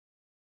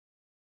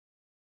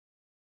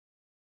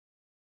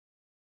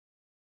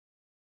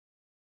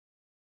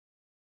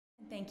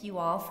Thank you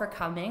all for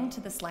coming to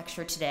this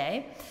lecture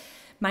today.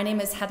 My name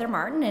is Heather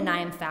Martin, and I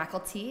am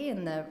faculty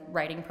in the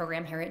writing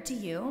program here at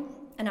DU,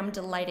 and I'm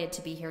delighted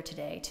to be here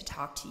today to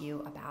talk to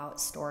you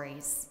about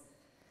stories.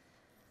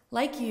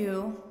 Like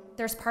you,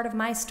 there's part of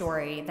my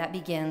story that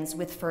begins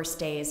with first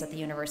days at the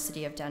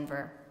University of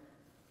Denver.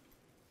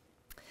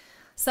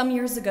 Some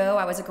years ago,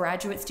 I was a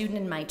graduate student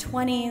in my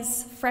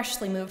 20s,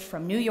 freshly moved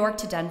from New York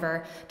to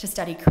Denver to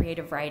study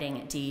creative writing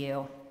at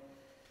DU.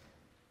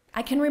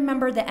 I can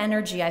remember the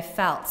energy I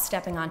felt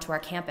stepping onto our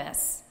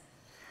campus.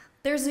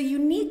 There's a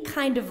unique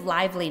kind of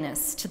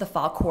liveliness to the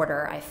fall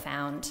quarter I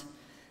found,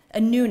 a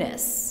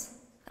newness,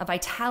 a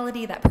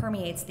vitality that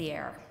permeates the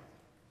air.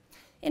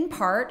 In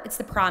part, it's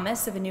the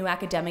promise of a new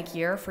academic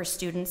year for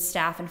students,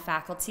 staff, and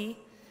faculty.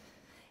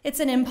 It's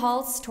an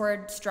impulse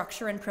toward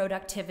structure and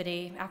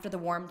productivity after the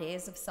warm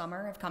days of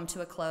summer have come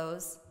to a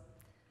close.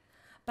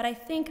 But I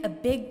think a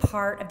big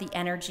part of the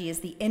energy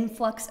is the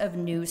influx of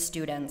new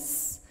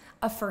students,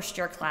 a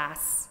first-year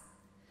class,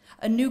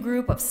 a new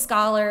group of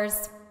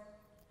scholars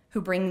who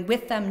bring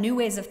with them new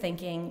ways of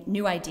thinking,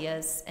 new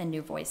ideas, and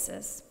new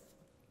voices.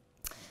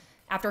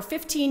 After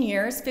 15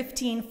 years,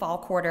 15 fall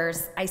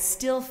quarters, I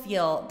still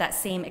feel that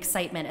same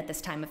excitement at this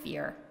time of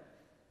year.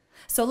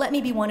 So let me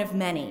be one of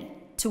many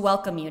to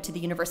welcome you to the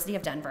University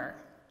of Denver.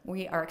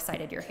 We are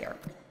excited you're here.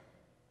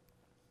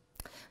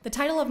 The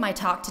title of my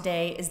talk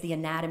today is The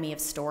Anatomy of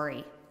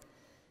Story.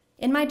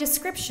 In my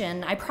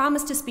description, I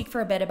promise to speak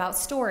for a bit about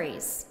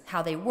stories,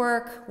 how they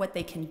work, what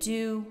they can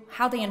do,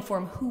 how they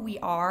inform who we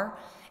are,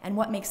 and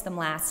what makes them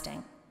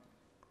lasting.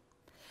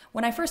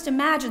 When I first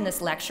imagined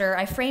this lecture,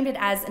 I framed it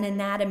as an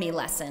anatomy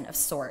lesson of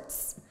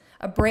sorts,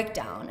 a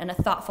breakdown and a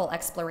thoughtful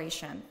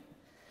exploration.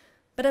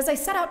 But as I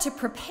set out to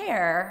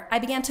prepare, I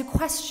began to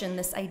question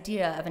this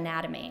idea of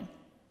anatomy.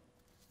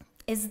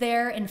 Is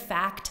there, in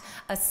fact,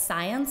 a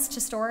science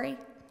to story,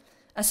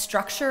 a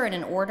structure and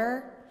an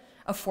order,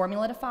 a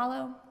formula to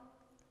follow?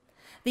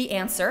 The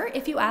answer,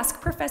 if you ask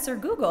Professor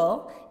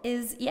Google,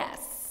 is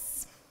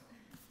yes.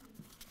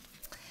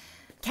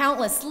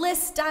 Countless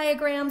lists,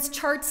 diagrams,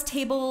 charts,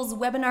 tables,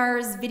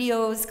 webinars,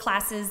 videos,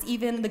 classes,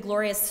 even the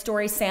glorious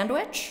story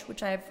sandwich,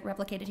 which I've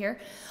replicated here,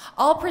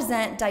 all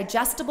present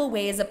digestible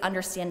ways of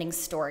understanding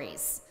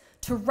stories.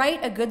 To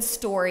write a good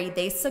story,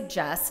 they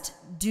suggest,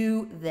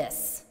 do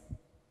this.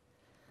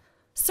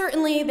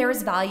 Certainly, there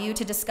is value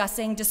to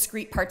discussing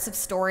discrete parts of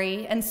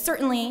story, and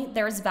certainly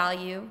there is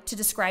value to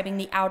describing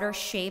the outer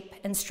shape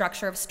and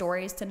structure of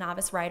stories to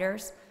novice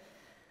writers.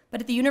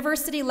 But at the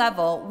university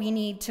level, we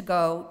need to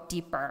go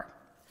deeper,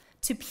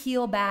 to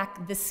peel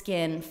back the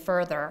skin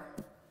further.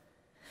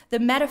 The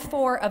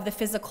metaphor of the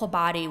physical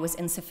body was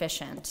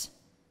insufficient.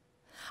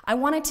 I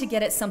wanted to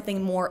get at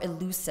something more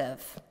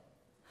elusive.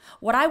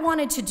 What I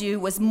wanted to do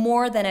was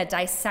more than a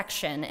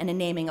dissection and a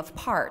naming of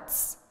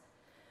parts.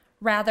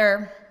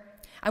 Rather,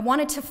 I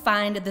wanted to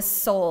find the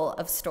soul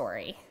of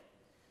story.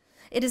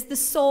 It is the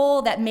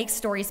soul that makes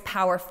stories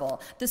powerful,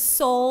 the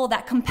soul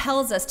that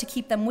compels us to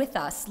keep them with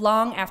us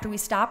long after we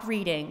stop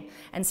reading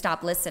and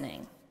stop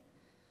listening.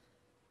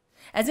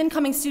 As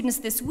incoming students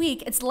this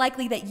week, it's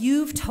likely that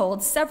you've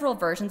told several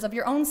versions of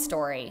your own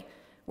story,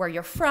 where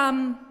you're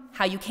from,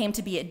 how you came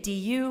to be at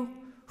DU,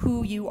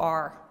 who you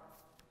are.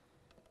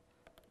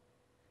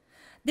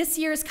 This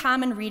year's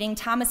common reading,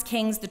 Thomas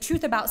King's The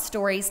Truth About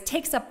Stories,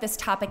 takes up this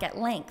topic at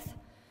length.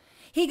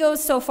 He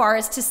goes so far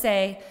as to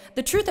say,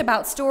 the truth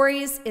about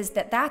stories is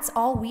that that's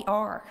all we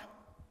are.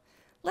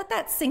 Let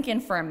that sink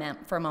in for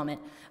a moment.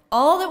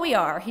 All that we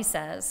are, he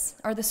says,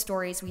 are the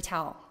stories we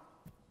tell.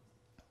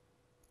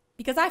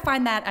 Because I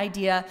find that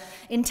idea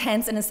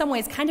intense and in some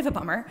ways kind of a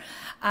bummer,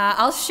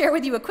 I'll share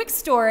with you a quick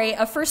story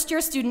a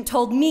first-year student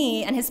told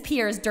me and his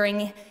peers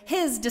during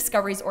his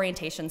Discoveries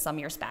orientation some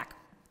years back.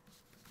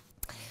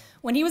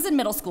 When he was in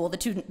middle school,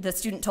 the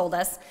student told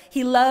us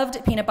he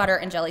loved peanut butter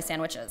and jelly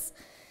sandwiches.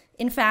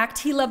 In fact,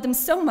 he loved them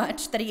so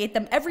much that he ate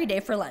them every day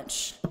for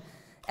lunch.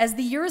 As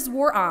the years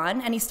wore on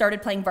and he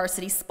started playing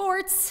varsity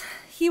sports,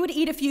 he would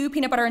eat a few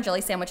peanut butter and jelly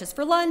sandwiches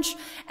for lunch,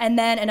 and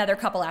then another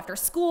couple after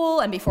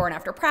school and before and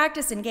after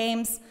practice and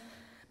games.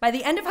 By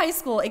the end of high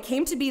school, it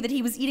came to be that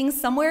he was eating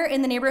somewhere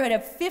in the neighborhood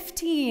of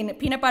 15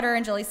 peanut butter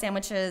and jelly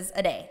sandwiches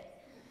a day.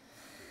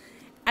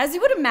 As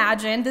you would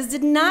imagine, this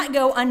did not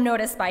go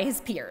unnoticed by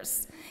his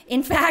peers.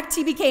 In fact,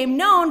 he became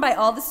known by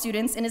all the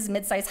students in his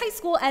mid-sized high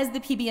school as the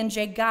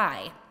PB&J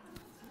guy.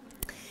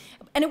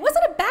 And it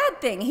wasn't a bad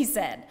thing, he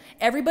said.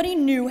 Everybody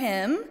knew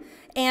him,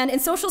 and in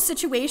social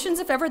situations,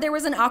 if ever there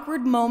was an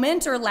awkward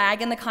moment or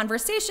lag in the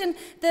conversation,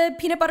 the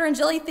peanut butter and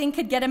jelly thing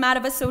could get him out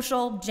of a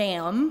social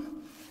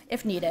jam,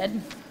 if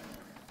needed.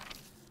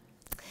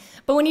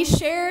 But when he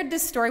shared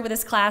this story with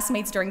his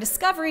classmates during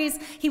Discoveries,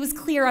 he was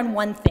clear on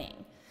one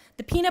thing.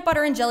 The peanut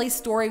butter and jelly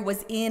story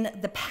was in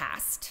the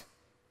past.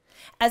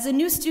 As a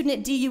new student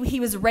at DU, he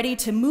was ready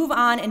to move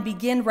on and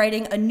begin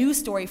writing a new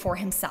story for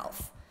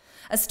himself.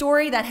 A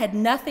story that had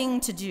nothing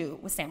to do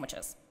with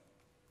sandwiches.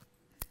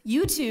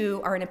 You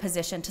too are in a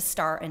position to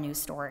start a new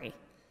story.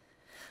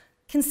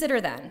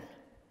 Consider then,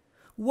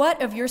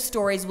 what of your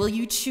stories will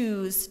you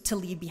choose to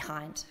leave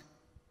behind?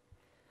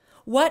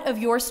 What of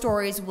your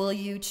stories will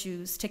you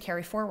choose to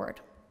carry forward?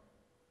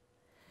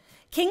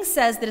 King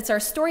says that it's our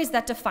stories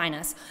that define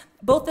us,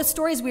 both the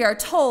stories we are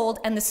told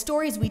and the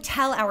stories we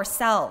tell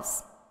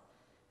ourselves.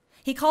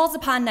 He calls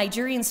upon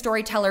Nigerian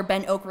storyteller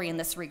Ben Okri in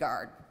this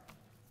regard.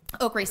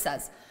 Okri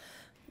says,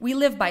 "We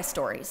live by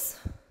stories.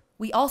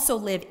 We also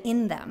live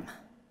in them.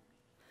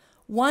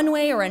 One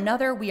way or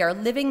another, we are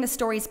living the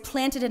stories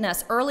planted in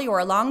us early or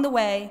along the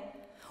way,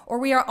 or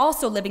we are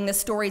also living the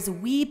stories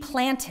we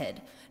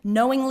planted,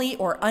 knowingly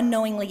or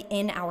unknowingly,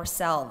 in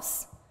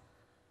ourselves.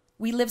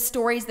 We live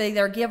stories that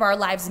either give our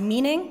lives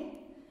meaning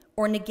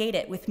or negate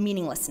it with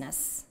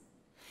meaninglessness.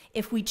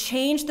 If we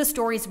change the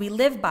stories we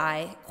live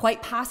by,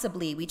 quite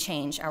possibly we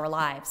change our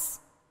lives.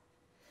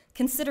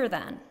 Consider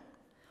then,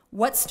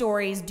 what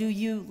stories do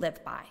you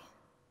live by?"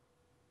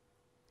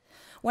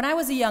 When I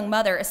was a young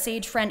mother, a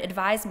sage friend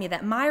advised me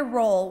that my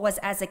role was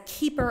as a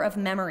keeper of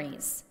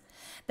memories,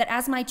 that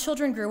as my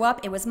children grew up,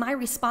 it was my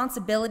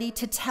responsibility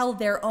to tell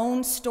their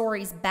own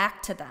stories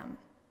back to them,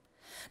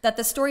 that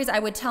the stories I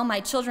would tell my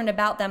children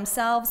about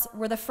themselves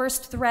were the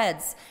first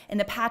threads in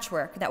the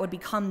patchwork that would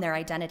become their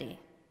identity.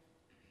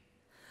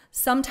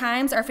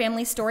 Sometimes our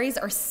family stories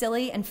are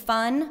silly and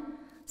fun.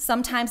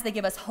 Sometimes they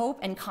give us hope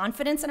and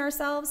confidence in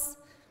ourselves.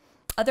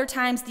 Other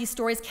times, these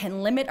stories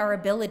can limit our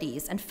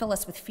abilities and fill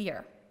us with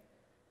fear.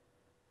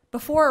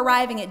 Before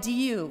arriving at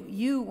DU,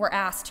 you were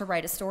asked to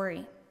write a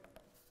story.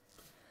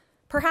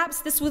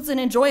 Perhaps this was an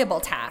enjoyable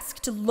task,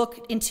 to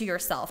look into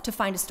yourself, to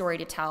find a story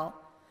to tell,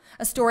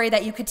 a story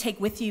that you could take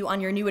with you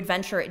on your new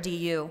adventure at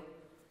DU,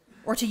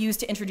 or to use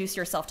to introduce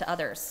yourself to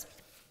others.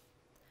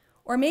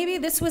 Or maybe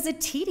this was a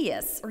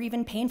tedious or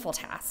even painful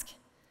task,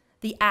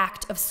 the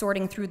act of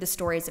sorting through the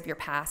stories of your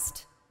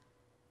past.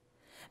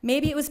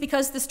 Maybe it was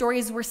because the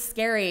stories were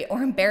scary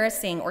or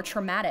embarrassing or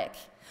traumatic.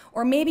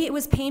 Or maybe it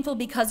was painful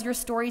because your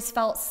stories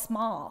felt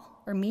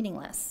small or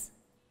meaningless.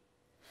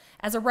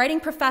 As a writing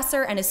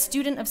professor and a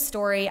student of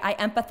story, I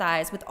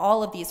empathize with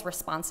all of these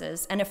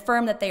responses and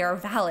affirm that they are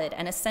valid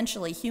and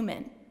essentially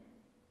human.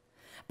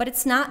 But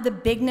it's not the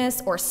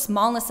bigness or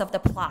smallness of the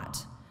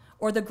plot,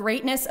 or the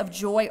greatness of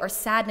joy or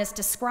sadness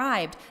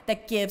described,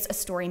 that gives a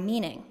story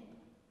meaning.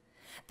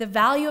 The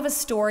value of a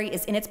story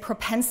is in its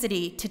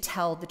propensity to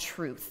tell the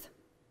truth.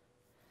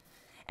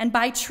 And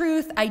by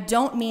truth, I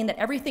don't mean that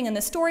everything in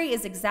the story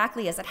is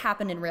exactly as it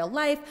happened in real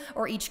life,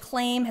 or each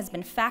claim has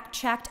been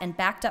fact-checked and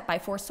backed up by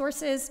 4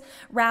 sources.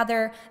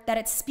 Rather, that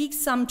it speaks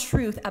some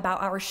truth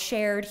about our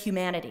shared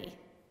humanity.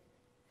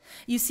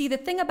 You see, the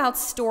thing about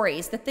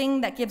stories, the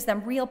thing that gives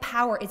them real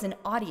power, is an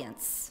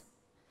audience.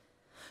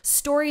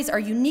 Stories are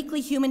uniquely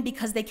human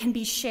because they can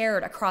be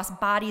shared across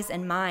bodies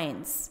and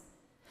minds.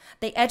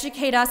 They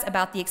educate us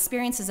about the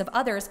experiences of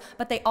others,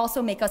 but they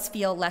also make us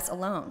feel less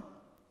alone.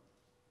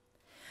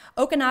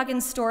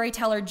 Okanagan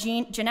storyteller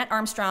Jeanette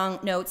Armstrong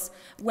notes,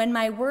 "When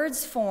my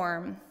words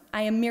form,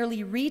 I am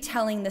merely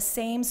retelling the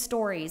same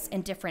stories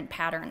in different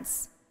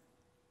patterns."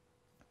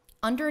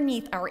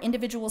 Underneath our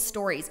individual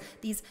stories,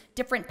 these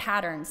different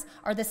patterns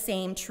are the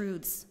same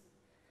truths.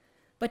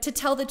 But to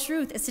tell the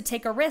truth is to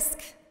take a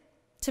risk,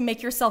 to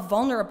make yourself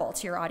vulnerable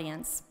to your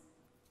audience.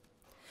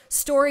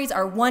 Stories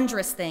are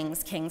wondrous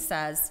things, King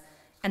says,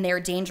 and they are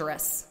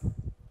dangerous.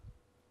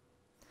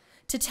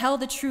 To tell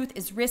the truth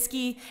is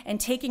risky, and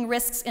taking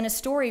risks in a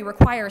story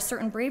requires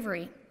certain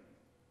bravery.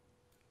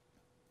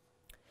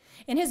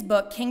 In his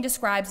book, King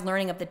describes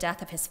learning of the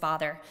death of his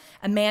father,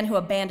 a man who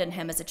abandoned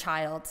him as a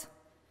child.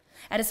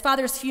 At his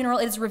father's funeral,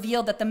 it is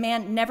revealed that the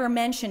man never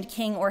mentioned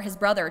King or his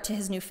brother to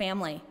his new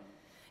family.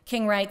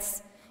 King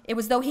writes, "It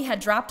was though he had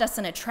dropped us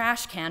in a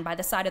trash can by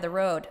the side of the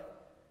road.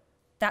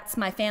 That's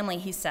my family,"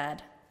 he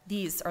said.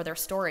 "These are their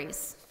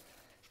stories."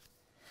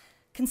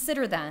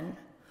 Consider then,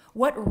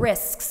 what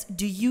risks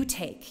do you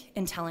take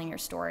in telling your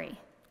story?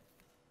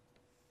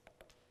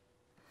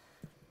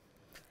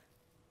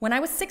 When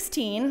I was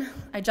 16,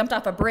 I jumped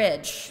off a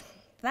bridge,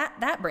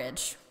 that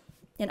bridge,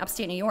 in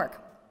upstate New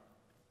York.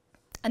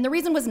 And the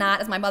reason was not,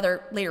 as my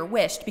mother later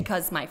wished,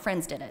 because my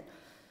friends did it.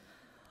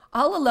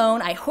 All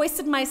alone, I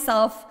hoisted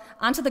myself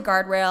onto the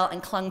guardrail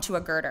and clung to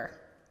a girder.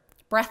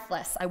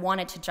 Breathless, I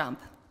wanted to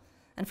jump.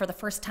 And for the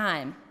first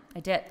time, I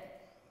did.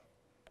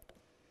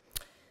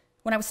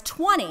 When I was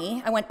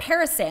 20, I went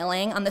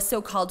parasailing on the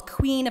so-called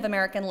Queen of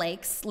American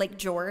Lakes, Lake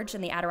George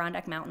in the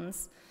Adirondack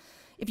Mountains.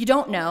 If you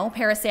don't know,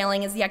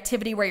 parasailing is the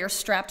activity where you're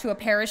strapped to a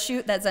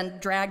parachute that's then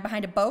dragged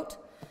behind a boat.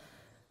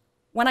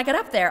 When I got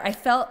up there, I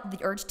felt the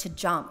urge to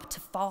jump, to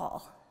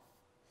fall.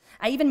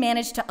 I even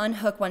managed to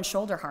unhook one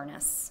shoulder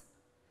harness.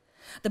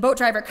 The boat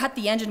driver cut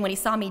the engine when he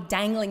saw me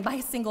dangling by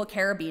a single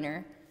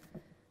carabiner.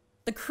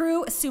 The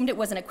crew assumed it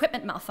was an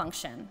equipment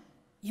malfunction.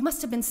 "You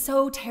must have been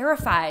so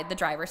terrified," the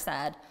driver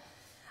said.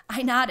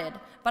 I nodded,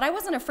 but I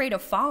wasn't afraid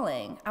of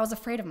falling. I was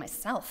afraid of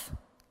myself.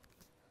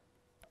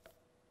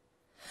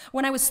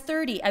 When I was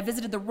 30, I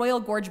visited the Royal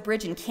Gorge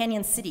Bridge in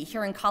Canyon City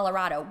here in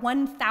Colorado,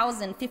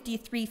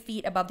 1,053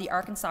 feet above the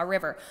Arkansas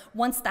River,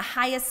 once the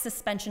highest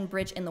suspension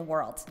bridge in the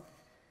world.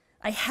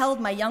 I held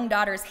my young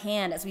daughter's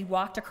hand as we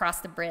walked across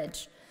the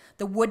bridge.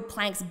 The wood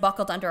planks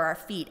buckled under our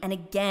feet, and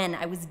again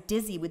I was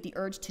dizzy with the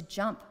urge to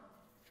jump.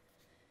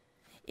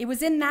 It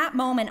was in that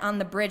moment on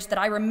the bridge that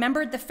I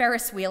remembered the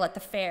Ferris wheel at the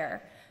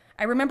fair.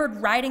 I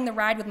remembered riding the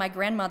ride with my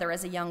grandmother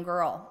as a young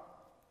girl.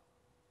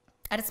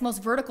 At its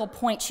most vertical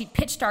point, she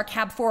pitched our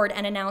cab forward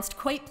and announced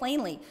quite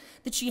plainly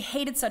that she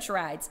hated such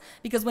rides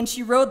because when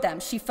she rode them,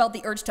 she felt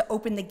the urge to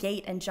open the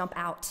gate and jump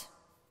out.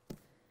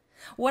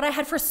 What I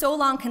had for so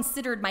long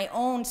considered my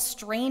own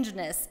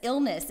strangeness,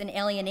 illness, and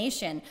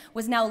alienation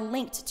was now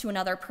linked to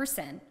another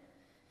person.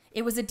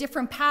 It was a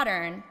different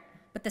pattern,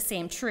 but the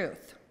same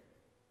truth.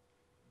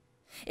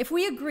 If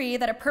we agree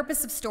that a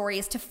purpose of story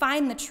is to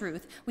find the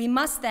truth, we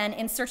must then,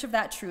 in search of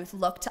that truth,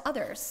 look to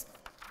others.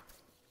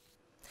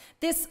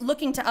 This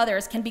looking to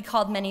others can be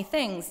called many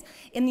things.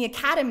 In the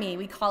academy,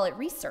 we call it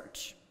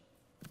research.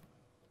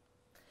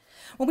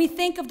 When we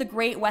think of the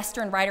great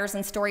Western writers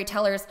and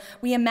storytellers,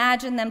 we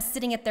imagine them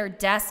sitting at their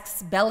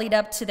desks, bellied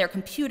up to their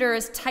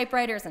computers,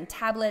 typewriters, and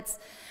tablets,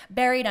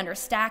 buried under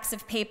stacks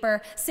of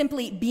paper,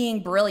 simply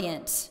being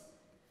brilliant.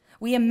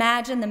 We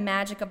imagine the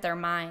magic of their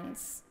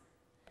minds.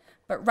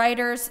 But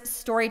writers,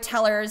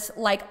 storytellers,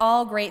 like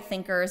all great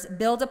thinkers,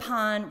 build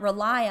upon,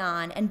 rely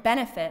on, and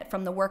benefit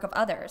from the work of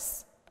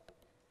others.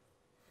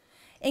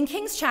 In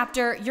King's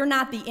chapter, You're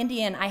Not the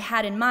Indian I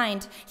Had in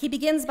Mind, he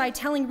begins by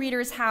telling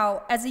readers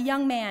how, as a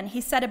young man, he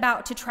set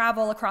about to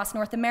travel across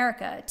North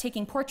America,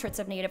 taking portraits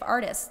of Native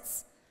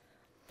artists.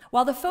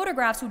 While the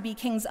photographs would be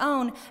King's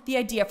own, the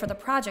idea for the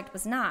project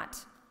was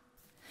not.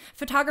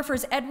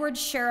 Photographers Edward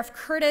Sheriff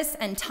Curtis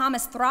and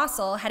Thomas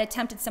Throssell had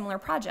attempted similar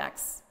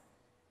projects.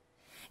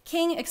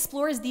 King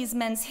explores these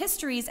men's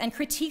histories and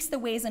critiques the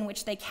ways in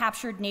which they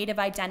captured Native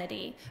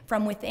identity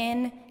from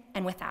within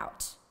and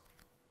without.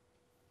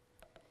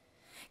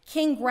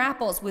 King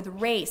grapples with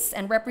race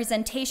and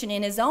representation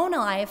in his own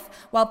life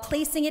while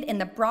placing it in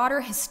the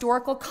broader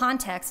historical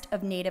context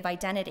of Native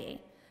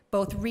identity,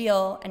 both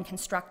real and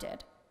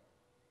constructed.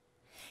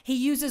 He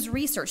uses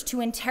research to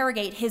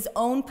interrogate his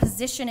own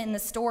position in the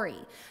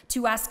story,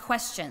 to ask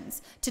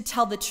questions, to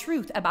tell the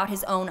truth about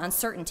his own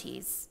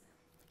uncertainties.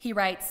 He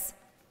writes,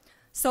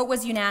 "So it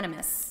was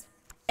unanimous.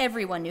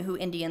 Everyone knew who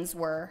Indians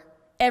were.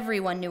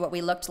 Everyone knew what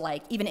we looked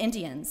like, even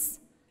Indians.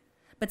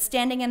 But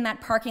standing in that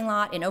parking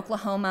lot in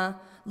Oklahoma,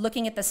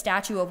 looking at the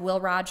statue of Will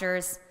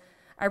Rogers,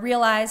 I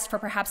realized for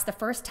perhaps the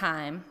first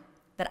time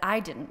that I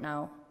didn't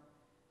know.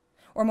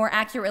 Or more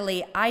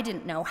accurately, I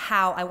didn't know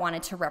how I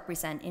wanted to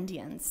represent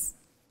Indians."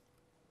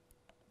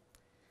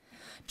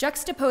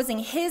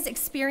 Juxtaposing his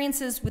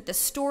experiences with the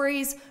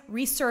stories,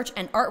 research,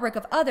 and artwork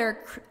of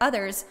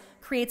others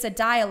creates a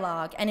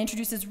dialogue and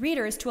introduces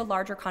readers to a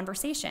larger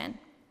conversation.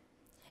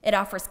 It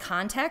offers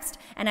context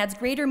and adds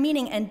greater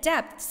meaning and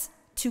depths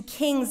to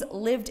King's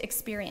lived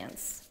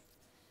experience.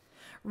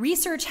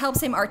 Research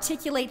helps him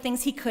articulate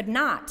things he could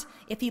not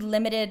if he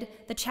limited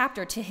the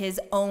chapter to his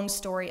own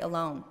story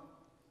alone.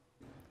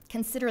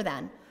 Consider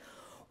then,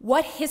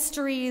 what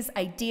histories,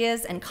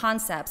 ideas, and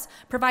concepts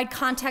provide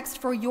context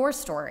for your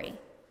story?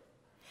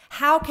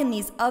 How can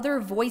these other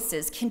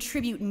voices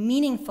contribute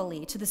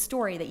meaningfully to the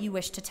story that you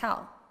wish to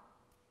tell?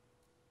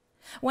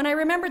 When I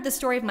remembered the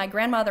story of my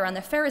grandmother on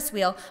the Ferris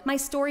wheel, my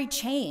story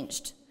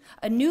changed.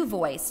 A new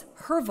voice,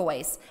 her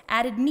voice,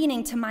 added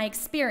meaning to my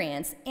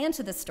experience and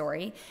to the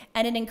story,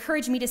 and it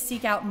encouraged me to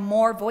seek out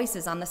more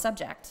voices on the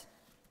subject.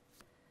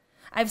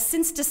 I've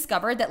since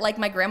discovered that, like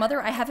my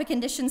grandmother, I have a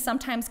condition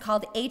sometimes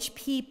called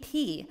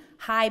HPP,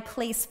 high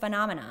place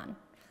phenomenon.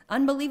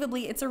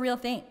 Unbelievably, it's a real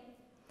thing.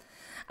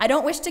 I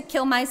don't wish to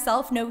kill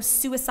myself, no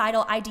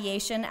suicidal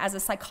ideation, as a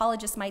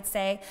psychologist might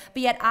say,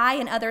 but yet I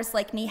and others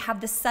like me have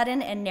the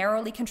sudden and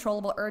narrowly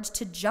controllable urge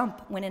to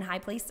jump when in high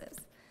places.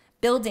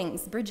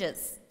 Buildings,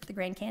 bridges, the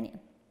Grand Canyon.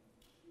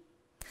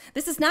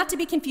 This is not to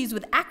be confused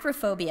with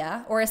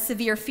acrophobia, or a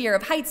severe fear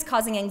of heights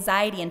causing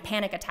anxiety and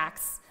panic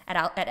attacks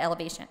at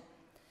elevation.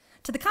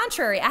 To the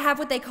contrary, I have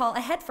what they call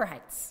a head for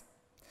heights.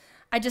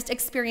 I just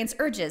experience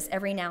urges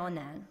every now and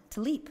then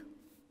to leap.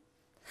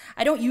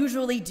 I don't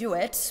usually do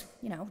it,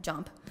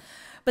 jump,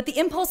 but the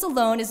impulse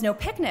alone is no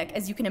picnic,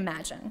 as you can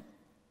imagine.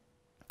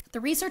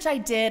 The research I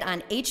did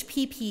on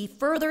HPP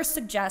further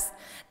suggests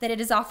that it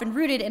is often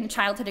rooted in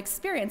childhood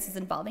experiences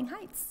involving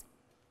heights.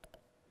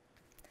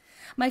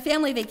 My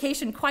family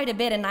vacationed quite a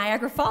bit in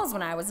Niagara Falls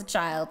when I was a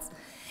child.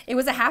 It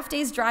was a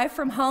half-day's drive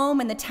from home,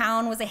 and the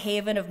town was a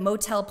haven of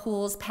motel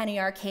pools, penny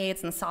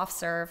arcades, and soft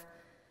serve.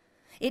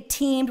 It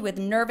teemed with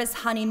nervous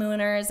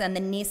honeymooners and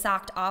the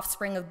knee-socked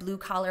offspring of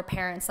blue-collar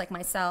parents like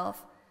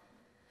myself.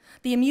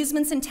 The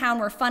amusements in town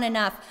were fun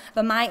enough,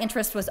 but my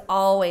interest was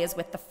always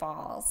with the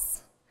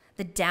falls.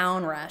 The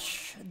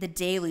downrush, the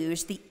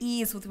deluge, the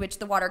ease with which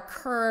the water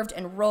curved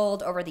and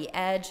rolled over the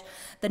edge,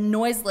 the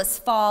noiseless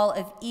fall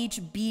of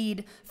each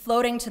bead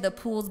floating to the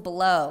pools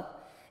below,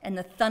 and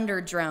the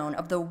thunder drone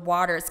of the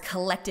water's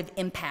collective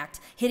impact,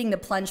 hitting the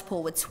plunge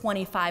pool with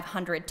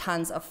 2,500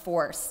 tons of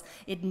force.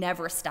 It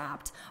never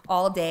stopped,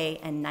 all day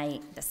and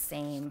night the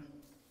same.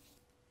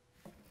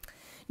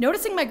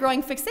 Noticing my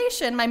growing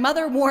fixation, my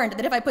mother warned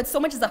that if I put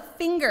so much as a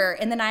finger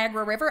in the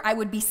Niagara River, I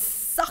would be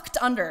sucked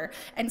under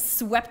and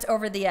swept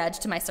over the edge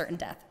to my certain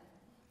death.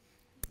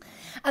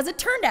 As it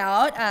turned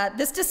out,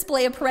 this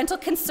display of parental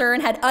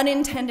concern had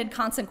unintended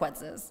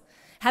consequences.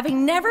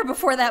 Having never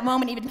before that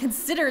moment even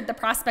considered the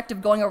prospect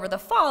of going over the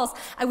falls,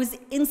 I was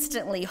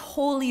instantly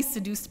wholly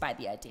seduced by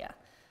the idea.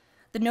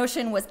 The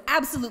notion was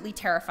absolutely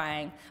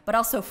terrifying, but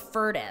also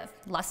furtive,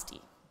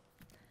 lusty.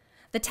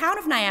 The town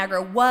of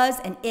Niagara was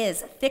and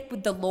is thick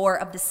with the lore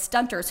of the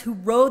stunters who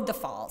rode the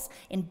falls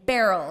in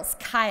barrels,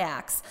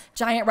 kayaks,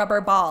 giant rubber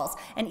balls,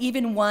 and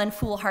even one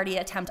foolhardy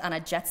attempt on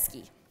a jet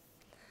ski.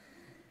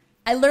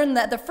 I learned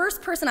that the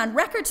first person on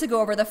record to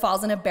go over the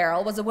falls in a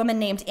barrel was a woman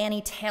named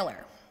Annie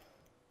Taylor.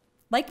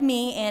 Like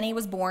me, Annie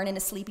was born in a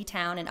sleepy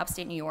town in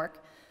upstate New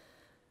York.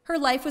 Her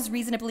life was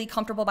reasonably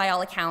comfortable by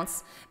all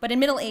accounts, but in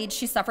middle age,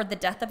 she suffered the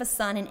death of a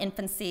son in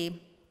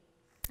infancy,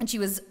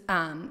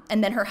 and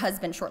then her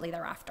husband shortly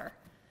thereafter.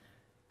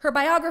 Her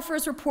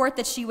biographers report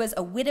that she was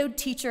a widowed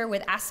teacher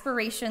with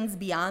aspirations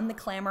beyond the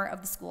clamor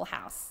of the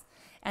schoolhouse,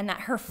 and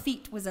that her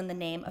feat was in the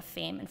name of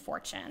fame and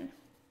fortune.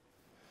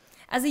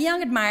 As a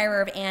young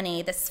admirer of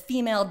Annie, this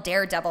female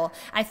daredevil,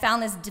 I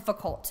found this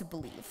difficult to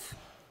believe.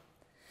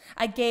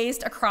 I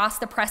gazed across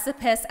the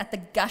precipice at the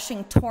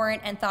gushing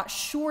torrent and thought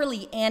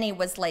surely Annie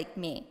was like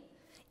me,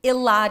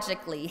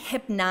 illogically,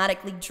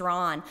 hypnotically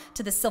drawn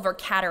to the silver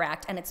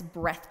cataract and its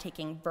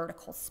breathtaking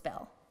vertical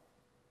spill.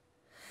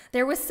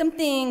 There was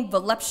something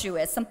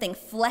voluptuous, something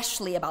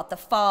fleshly about the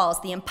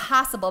falls, the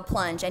impossible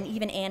plunge, and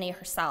even Annie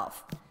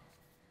herself.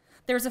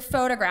 There was a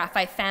photograph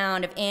I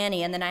found of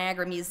Annie in the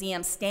Niagara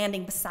Museum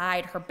standing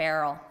beside her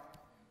barrel.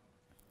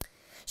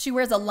 She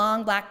wears a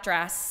long black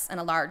dress and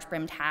a large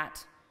brimmed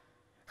hat.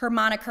 Her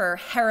moniker,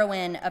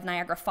 Heroine of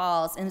Niagara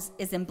Falls,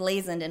 is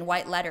emblazoned in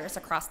white letters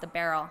across the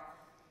barrel.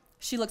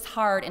 She looks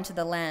hard into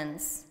the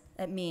lens,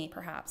 at me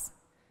perhaps.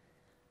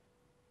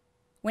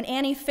 When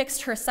Annie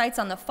fixed her sights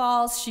on the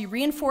falls, she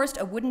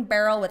reinforced a wooden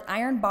barrel with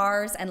iron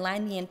bars and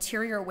lined the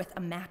interior with a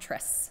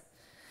mattress.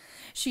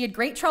 She had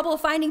great trouble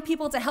finding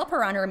people to help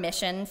her on her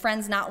mission,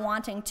 friends not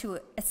wanting to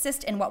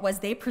assist in what was,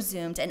 they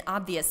presumed, an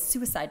obvious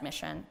suicide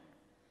mission.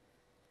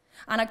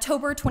 On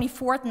October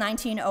 24th,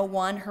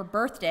 1901, her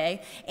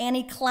birthday,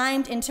 Annie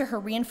climbed into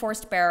her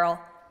reinforced barrel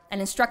and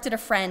instructed a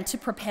friend to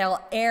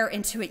propel air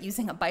into it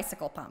using a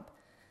bicycle pump.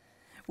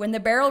 When the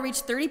barrel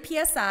reached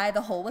 30 psi,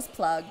 the hole was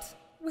plugged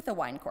with a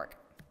wine cork.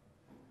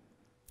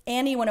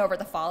 Annie went over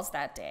the falls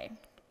that day,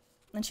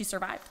 and she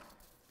survived.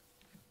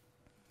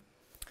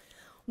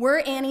 Were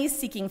Annie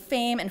seeking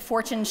fame and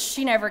fortune,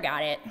 she never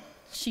got it.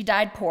 She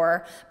died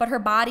poor, but her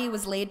body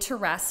was laid to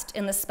rest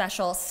in the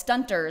special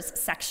Stunters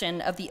section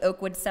of the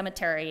Oakwood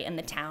Cemetery in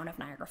the town of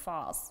Niagara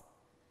Falls.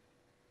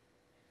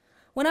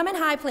 When I'm in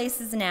high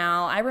places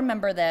now, I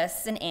remember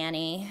this and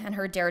Annie and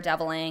her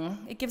daredeviling.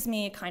 It gives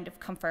me a kind of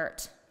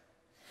comfort.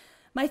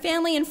 My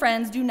family and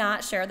friends do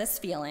not share this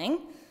feeling.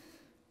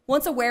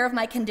 Once aware of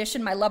my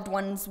condition, my loved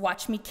ones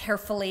watch me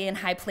carefully in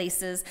high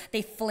places.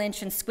 They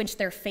flinch and squinch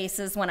their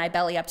faces when I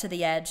belly up to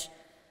the edge.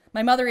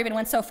 My mother even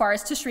went so far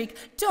as to shriek,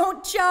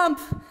 "Don't jump!"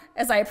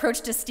 as I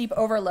approached a steep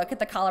overlook at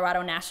the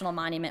Colorado National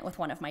Monument with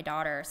one of my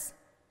daughters.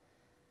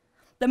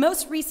 The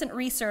most recent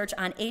research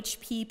on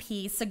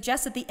HPP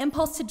suggests that the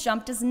impulse to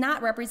jump does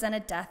not represent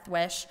a death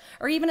wish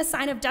or even a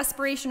sign of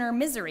desperation or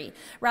misery.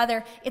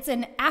 Rather, it's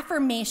an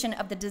affirmation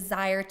of the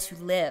desire to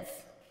live.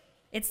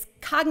 It's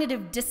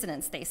cognitive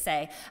dissonance, they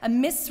say, a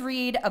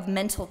misread of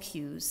mental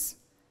cues.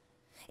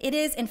 It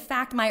is, in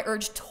fact, my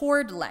urge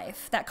toward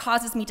life that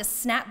causes me to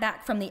snap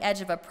back from the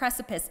edge of a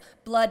precipice,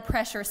 blood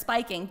pressure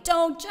spiking.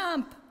 Don't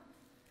jump!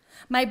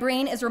 My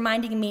brain is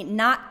reminding me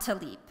not to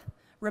leap,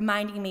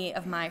 reminding me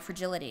of my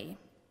fragility.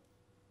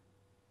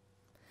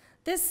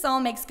 This all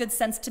makes good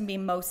sense to me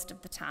most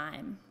of the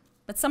time,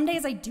 but some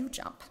days I do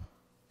jump.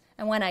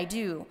 And when I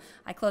do,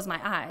 I close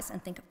my eyes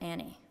and think of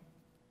Annie.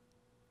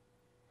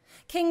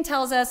 King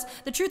tells us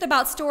the truth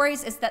about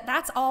stories is that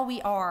that's all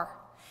we are.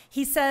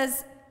 He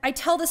says, I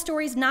tell the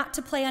stories not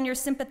to play on your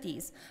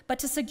sympathies, but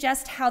to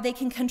suggest how they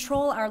can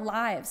control our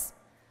lives.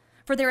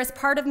 For there is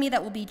part of me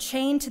that will be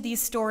chained to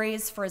these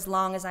stories for as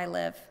long as I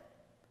live.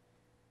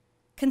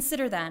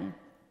 Consider then,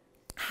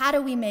 how do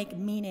we make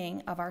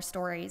meaning of our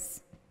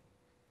stories?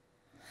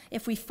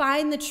 If we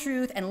find the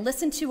truth and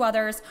listen to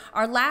others,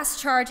 our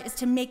last charge is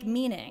to make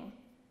meaning,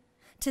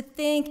 to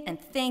think and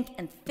think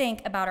and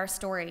think about our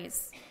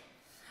stories.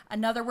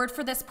 Another word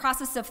for this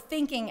process of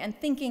thinking and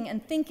thinking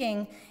and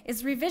thinking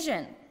is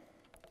revision.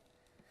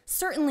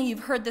 Certainly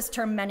you've heard this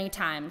term many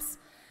times,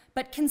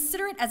 but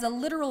consider it as a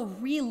literal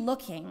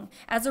re-looking,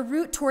 as a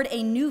route toward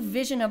a new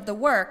vision of the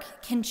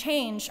work can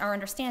change our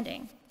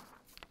understanding.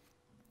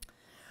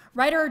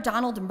 Writer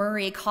Donald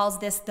Murray calls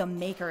this the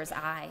maker's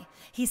eye.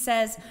 He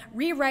says,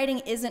 rewriting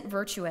isn't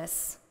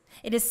virtuous.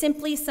 It is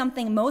simply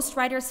something most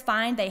writers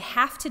find they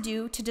have to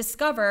do to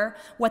discover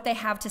what they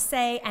have to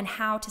say and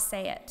how to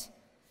say it.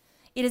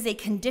 It is a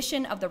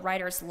condition of the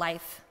writer's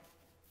life.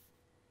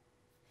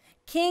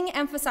 King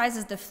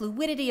emphasizes the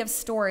fluidity of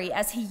story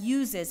as he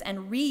uses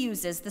and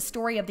reuses the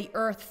story of the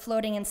earth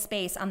floating in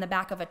space on the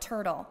back of a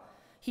turtle.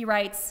 He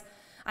writes,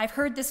 "I've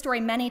heard this story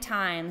many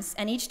times,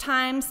 and each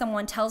time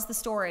someone tells the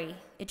story,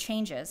 it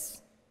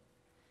changes."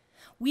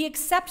 We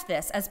accept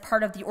this as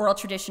part of the oral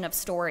tradition of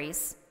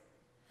stories.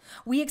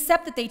 We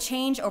accept that they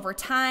change over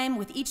time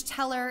with each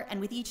teller, and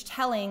with each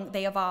telling,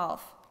 they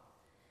evolve.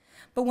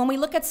 But when we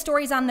look at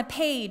stories on the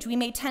page, we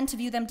may tend to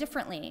view them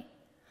differently.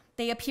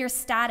 They appear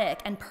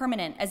static and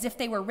permanent, as if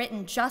they were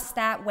written just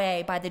that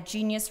way by the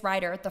genius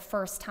writer the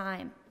first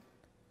time.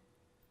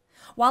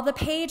 While the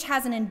page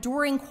has an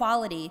enduring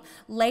quality,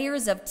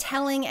 layers of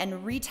telling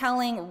and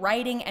retelling,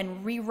 writing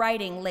and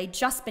rewriting lay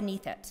just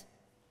beneath it.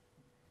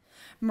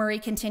 Murray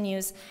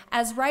continues,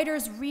 "As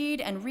writers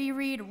read and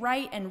reread,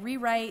 write and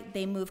rewrite,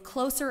 they move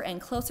closer and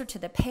closer to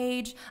the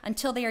page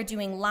until they are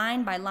doing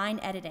line-by-line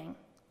editing.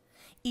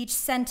 Each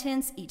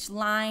sentence, each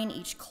line,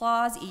 each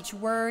clause, each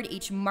word,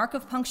 each mark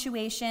of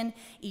punctuation,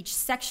 each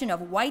section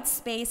of white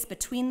space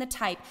between the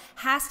type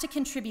has to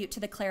contribute to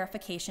the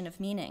clarification of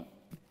meaning.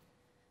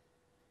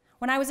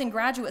 When I was in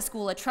graduate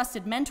school, a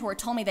trusted mentor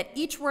told me that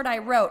each word I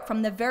wrote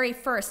from the very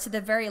first to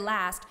the very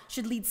last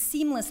should lead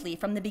seamlessly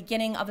from the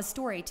beginning of a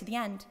story to the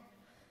end.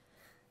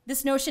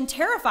 This notion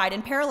terrified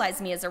and paralyzed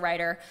me as a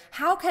writer.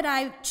 How could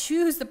I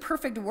choose the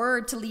perfect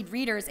word to lead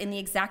readers in the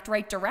exact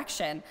right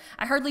direction?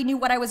 I hardly knew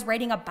what I was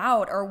writing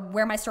about or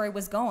where my story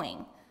was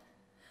going.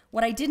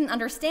 What I didn't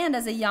understand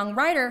as a young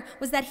writer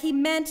was that he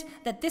meant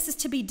that this is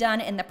to be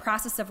done in the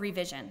process of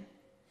revision.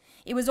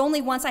 It was only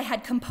once I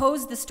had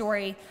composed the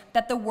story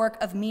that the work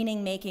of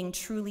meaning-making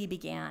truly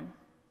began."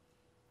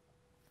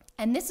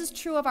 And this is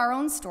true of our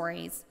own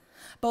stories,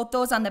 both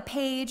those on the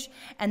page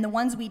and the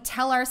ones we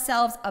tell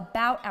ourselves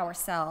about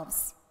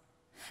ourselves.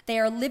 They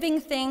are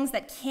living things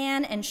that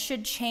can and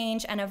should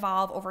change and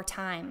evolve over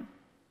time.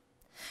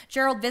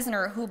 Gerald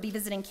Visner, who will be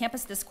visiting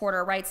campus this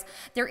quarter, writes,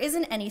 "There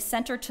isn't any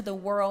center to the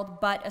world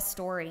but a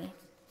story."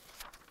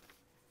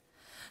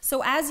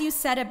 So as you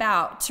set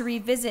about to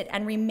revisit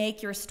and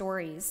remake your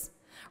stories,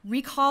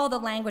 recall the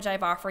language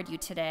I've offered you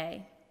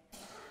today.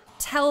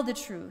 Tell the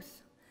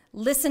truth.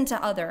 Listen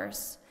to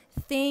others.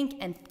 Think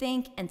and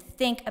think and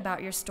think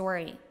about your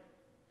story.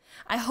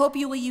 I hope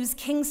you will use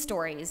King's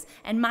stories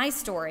and my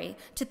story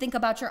to think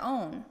about your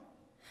own,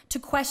 to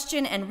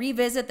question and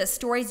revisit the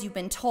stories you've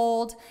been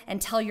told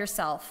and tell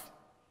yourself,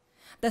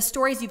 the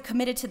stories you've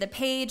committed to the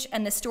page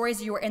and the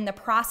stories you are in the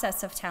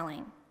process of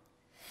telling.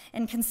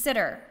 And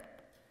consider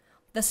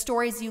the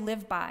stories you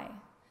live by,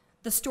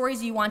 the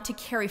stories you want to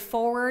carry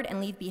forward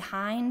and leave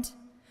behind,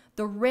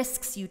 the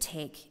risks you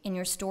take in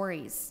your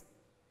stories,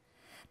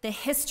 the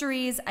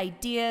histories,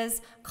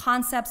 ideas,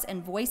 concepts,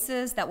 and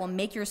voices that will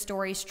make your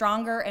story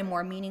stronger and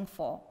more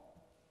meaningful,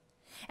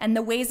 and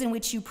the ways in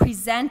which you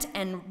present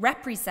and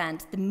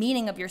represent the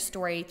meaning of your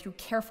story through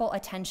careful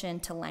attention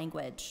to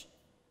language.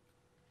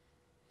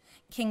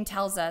 King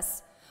tells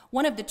us,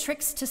 "One of the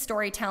tricks to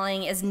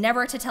storytelling is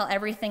never to tell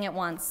everything at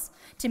once,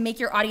 to make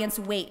your audience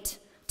wait,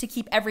 to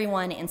keep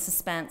everyone in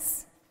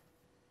suspense."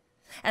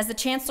 As the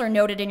chancellor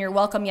noted in your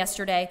welcome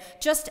yesterday,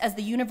 just as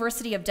the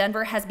University of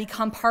Denver has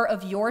become part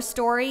of your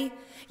story,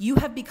 you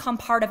have become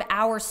part of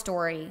our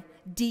story,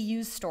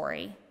 DU's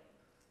story.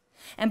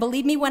 And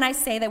believe me when I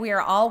say that we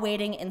are all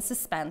waiting in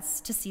suspense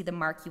to see the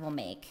mark you will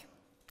make.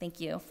 Thank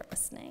you for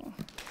listening.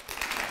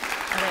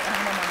 Oh,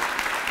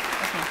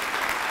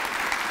 wait,